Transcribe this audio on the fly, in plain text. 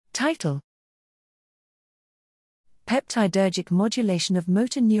Title: Peptidergic modulation of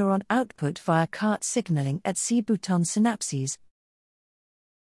motor neuron output via CART signaling at bouton synapses.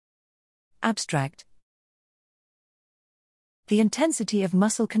 Abstract: The intensity of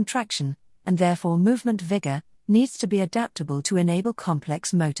muscle contraction, and therefore movement vigor, needs to be adaptable to enable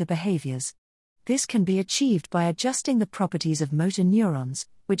complex motor behaviors. This can be achieved by adjusting the properties of motor neurons,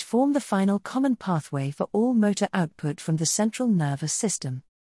 which form the final common pathway for all motor output from the central nervous system.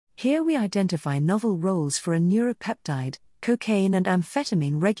 Here we identify novel roles for a neuropeptide, cocaine and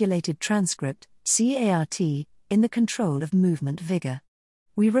amphetamine regulated transcript, CART, in the control of movement vigor.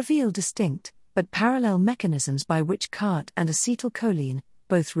 We reveal distinct, but parallel mechanisms by which CART and acetylcholine,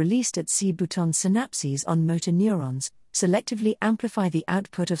 both released at bouton synapses on motor neurons, selectively amplify the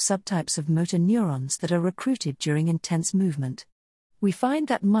output of subtypes of motor neurons that are recruited during intense movement. We find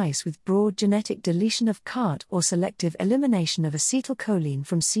that mice with broad genetic deletion of CART or selective elimination of acetylcholine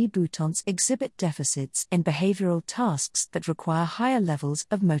from boutons exhibit deficits in behavioral tasks that require higher levels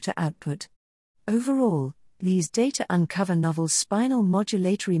of motor output. Overall, these data uncover novel spinal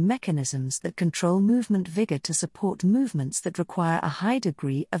modulatory mechanisms that control movement vigor to support movements that require a high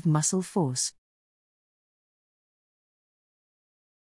degree of muscle force.